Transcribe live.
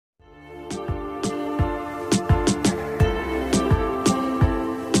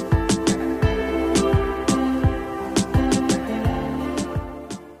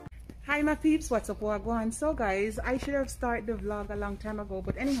Hi my peeps, what's up, what going? So guys, I should have started the vlog a long time ago,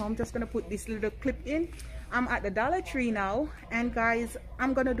 but anyhow, I'm just gonna put this little clip in. I'm at the Dollar Tree now, and guys,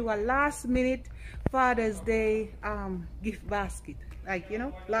 I'm gonna do a last minute Father's Day gift basket, like, you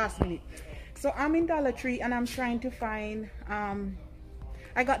know, last minute. So I'm in Dollar Tree and I'm trying to find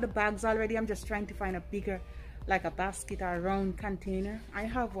I got the bags already. I'm just trying to find a bigger, like a basket or a round container. I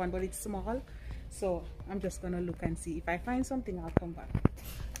have one, but it's small, so I'm just gonna look and see. If I find something, I'll come back.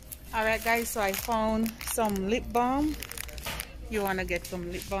 Alright guys, so I found some lip balm. You want to get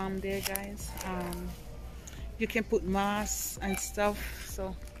some lip balm there, guys. You can put masks and stuff,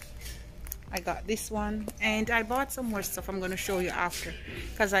 so I got this one, and I bought some more stuff I'm going to show you after,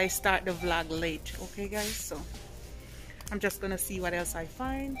 because I start the vlog late. Okay guys, so I'm just going to see what else I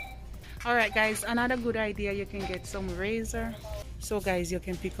find. Alright guys, another good idea, you can get some razor. So guys, you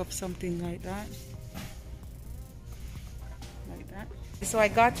can pick up something like that. So I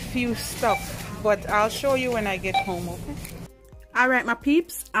got few stuff, but I'll show you when I get home. Okay. Alright my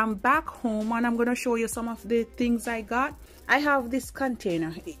peeps, I'm back home and I'm gonna show you some of the things I got. I have this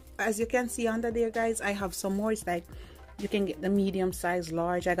container, as you can see under there guys. I have some more. It's like you can get the medium size,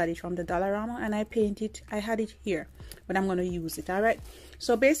 large. I got it from the Dollarama and I paint it. I had it here, but I'm gonna use it. Alright,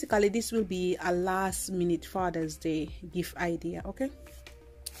 so basically this will be a last minute Father's Day gift idea. Okay,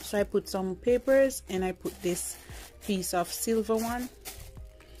 so I put some papers and I put this piece of silver one.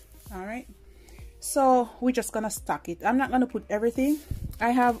 All right, so we're just gonna stack it. I'm not gonna put everything. I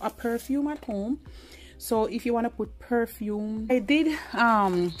have a perfume at home, so if you want to put perfume,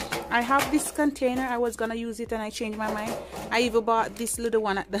 I have this container. I was gonna use it and I changed my mind. I even bought this little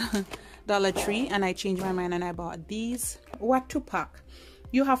one at the Dollar Tree and I changed my mind and I bought these. What to pack?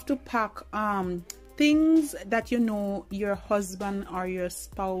 You have to pack things that you know your husband or your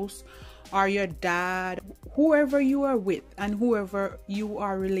spouse or your dad, whoever you are with and whoever you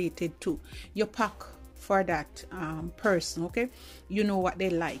are related to, you pack for that person. Okay, you know what they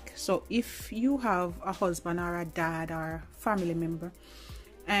like. So if you have a husband or a dad or a family member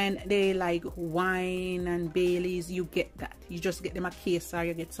and they like wine and Baileys, you get that. You just get them a case or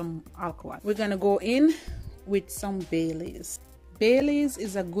you get some alcohol. We're gonna go in with some Baileys. Baileys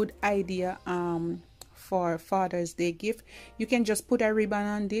is a good idea for Father's Day gift. You can just put a ribbon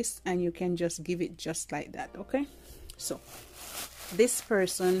on this and you can just give it just like that. Okay, so this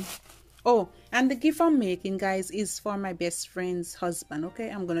person, oh, and the gift I'm making guys is for my best friend's husband. Okay,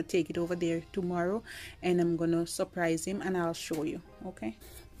 I'm gonna take it over there tomorrow and I'm gonna surprise him and I'll show you. Okay,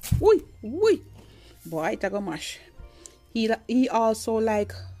 wee boy, it a go mash. He also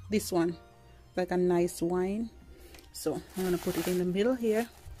like this one, like a nice wine, so I'm gonna put it in the middle here.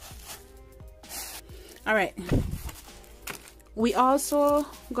 All right, we also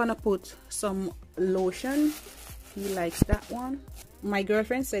gonna put some lotion. He likes that one. My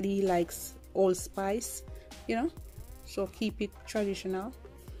girlfriend said he likes Old Spice, you know, so keep it traditional.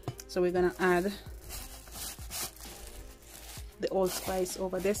 So we're gonna add the Old Spice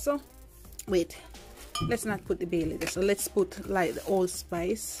over there. So wait, let's not put the Bailey there, so let's put like the Old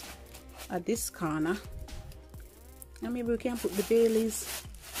Spice at this corner, and maybe we can put the Baileys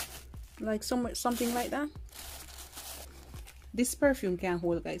like somewhere, something like that. This perfume can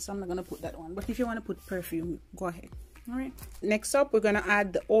hold guys, so I'm not gonna put that one, but if you want to put perfume, go ahead. All right, next up we're gonna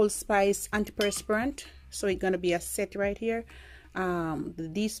add the Old Spice antiperspirant. So it's gonna be a set right here,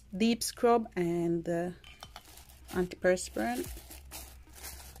 the deep scrub and the antiperspirant.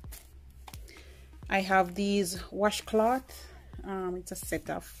 I have these washcloth. It's a set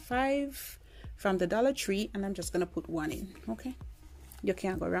of 5 from the Dollar Tree and I'm just gonna put one in. Okay, you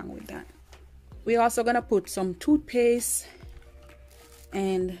can't go wrong with that. We're also gonna put some toothpaste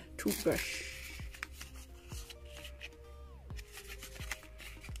and toothbrush.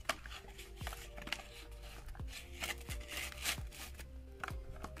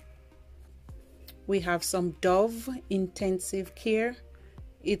 We have some Dove Intensive Care.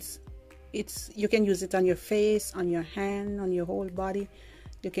 It's you can use it on your face, on your hand, on your whole body.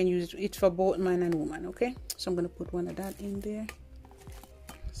 You can use it for both man and woman. Okay, so I'm gonna put one of that in there,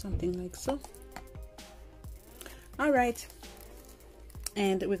 something like so. All right,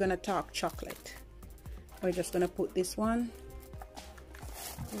 and we're gonna talk chocolate. We're just gonna put this one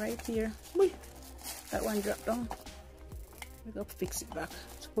right here. Whee! That one dropped down. We're gonna fix it back.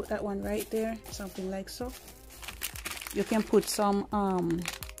 So put that one right there, something like so. You can put some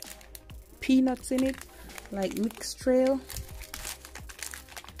peanuts in it, like mixed trail.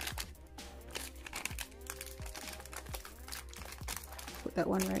 Put that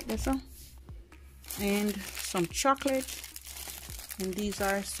one right there, so. And some chocolate, and these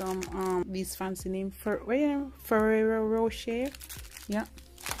are some these fancy name for Ferrero Rocher. Yeah,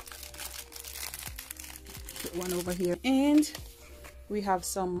 put one over here. And we have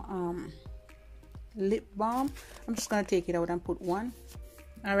some lip balm. I'm just gonna take it out and put one.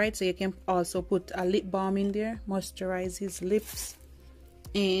 All right, so you can also put a lip balm in there, moisturize his lips.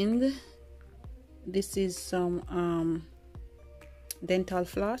 And this is some dental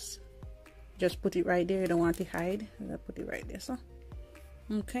floss. Just put it right there. You don't want to hide. Put it right there. So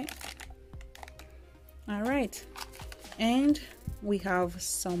okay. All right, and we have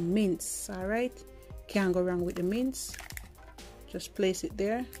some mints. All right, can't go wrong with the mints. Just place it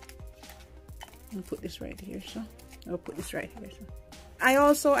there and put this right here. So I'll put this right here.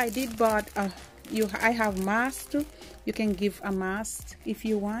 So I did bought I have mask too. You can give a mask if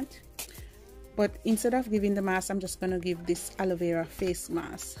you want, but instead of giving the mask, I'm just gonna give this aloe vera face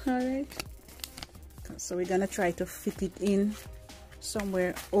mask. All right, so we're gonna try to fit it in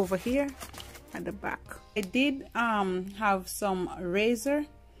somewhere over here at the back. I did have some razor.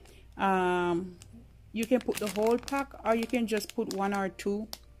 You can put the whole pack, or you can just put one or two.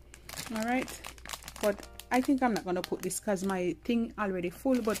 All right, but I think I'm not gonna put this because my thing already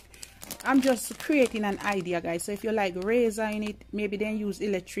full, but I'm just creating an idea, guys. So if you like razor in it, maybe then use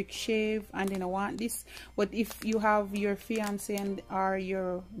electric shave, and then I want this. But if you have your fiance and or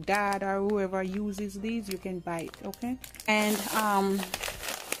your dad or whoever uses these, you can buy it. Okay. And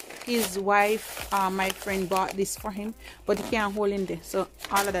his wife, my friend, bought this for him, but he can't hold in there, so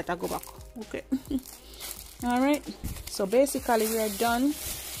all of that I go back. Okay. All right, so basically we are done.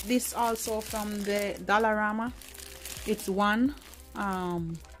 This also from the Dollarama. It's one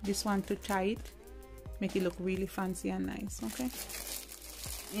this one to tie it, make it look really fancy and nice. Okay,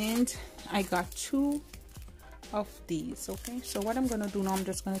 and I got two of these. Okay, so what I'm gonna do now, I'm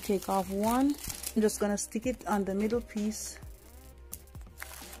just gonna take off one. I'm just gonna stick it on the middle piece,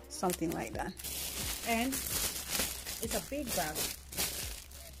 something like that. And it's a big bag.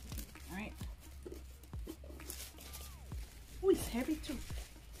 All right. Oh, it's heavy too.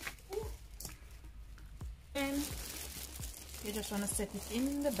 Ooh. And you just want to set it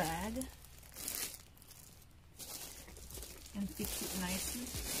in the bag and fix it nicely.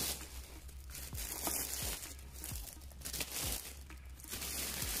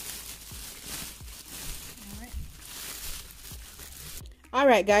 All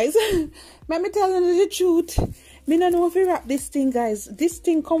right, guys. Let me tell you the truth. Me don't know if we wrap this thing, guys. This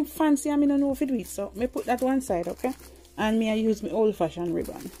thing come fancy and me don't know if it do it. So me put that one side, okay? And me I use my old-fashioned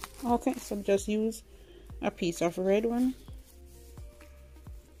ribbon. Okay, so just use a piece of red one.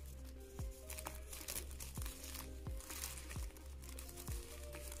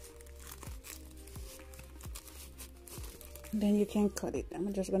 Then you can cut it.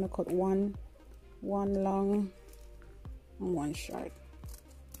 I'm just gonna cut one long and one short.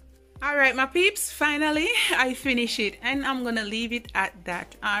 All right, my peeps, finally I finish it, and I'm gonna leave it at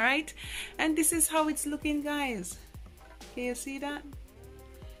that. All right, and this is how it's looking, guys. Can you see that?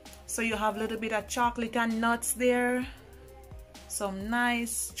 So you have a little bit of chocolate and nuts there, some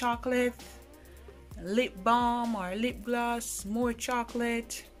nice chocolate, lip balm or lip gloss, more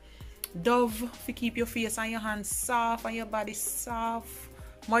chocolate, Dove to keep your face and your hands soft and your body soft,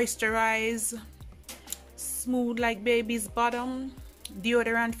 moisturize, smooth like baby's bottom,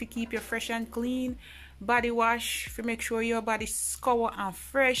 deodorant to keep you fresh and clean, body wash to make sure your body scour and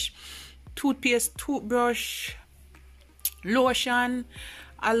fresh, toothpaste, toothbrush, lotion,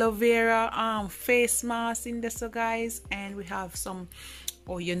 aloe vera face mask in this, so guys. And we have some,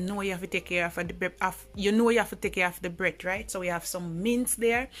 oh, you know you have to take care of the breath, you know you have to take care of the breath, right? So we have some mints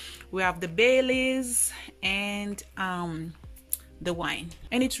there, we have the Baileys, and the wine,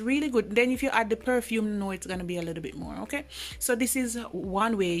 and it's really good. Then if you add the perfume, you know it's gonna be a little bit more. Okay, so this is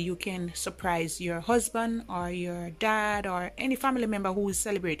one way you can surprise your husband or your dad or any family member who is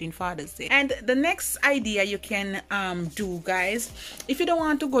celebrating Father's Day. And the next idea you can do, guys, if you don't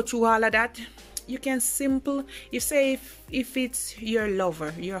want to go through all of that, you can you say if it's your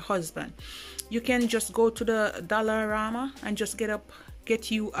lover, your husband, you can just go to the Dollarama and just get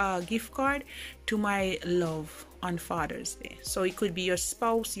you a gift card to my love on Father's Day. So it could be your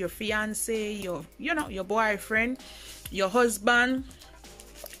spouse, your fiance, your boyfriend, your husband,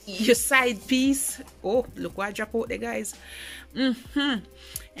 your side piece. Oh, look what I drop out there, guys.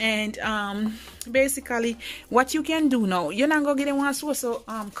 And basically what you can do now, you're not gonna get one so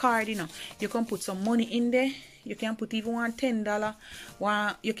card, you know. You can put some money in there. You can put even one $10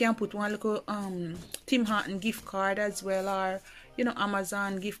 one. You can put one little Tim Horton gift card as well, or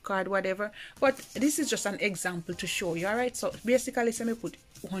Amazon gift card, whatever. But this is just an example to show you. All right, so basically let me put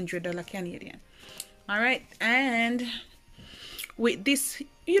 $100 Canadian. All right, and with this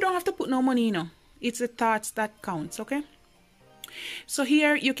you don't have to put no money, it's the thoughts that counts. Okay, so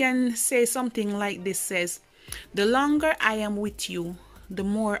here you can say something like this says, The longer I am with you, the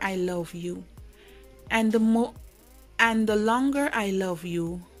more I love you. And the longer I love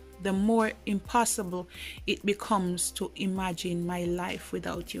you, the more impossible it becomes to imagine my life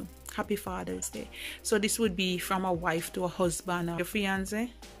without you. Happy Father's Day. So this would be from a wife to a husband or your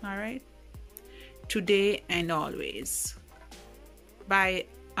fiance. All right. Today and always. By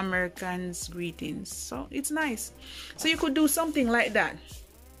Americans greetings. So it's nice. So you could do something like that.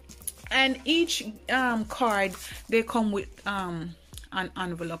 And each card, they come with an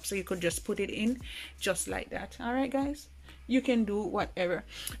envelope, so you could just put it in just like that. All right, guys, you can do whatever.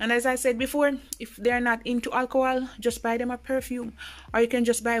 And as I said before, if they're not into alcohol, just buy them a perfume, or you can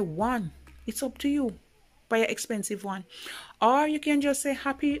just buy one. It's up to you. Buy an expensive one, or you can just say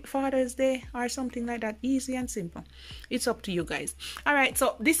Happy Father's Day or something like that. Easy and simple. It's up to you guys. All right,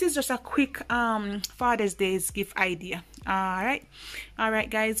 so this is just a quick Father's Day's gift idea. All right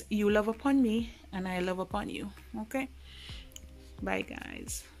guys, you love upon me and I love upon you. Okay, bye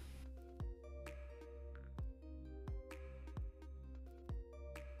guys.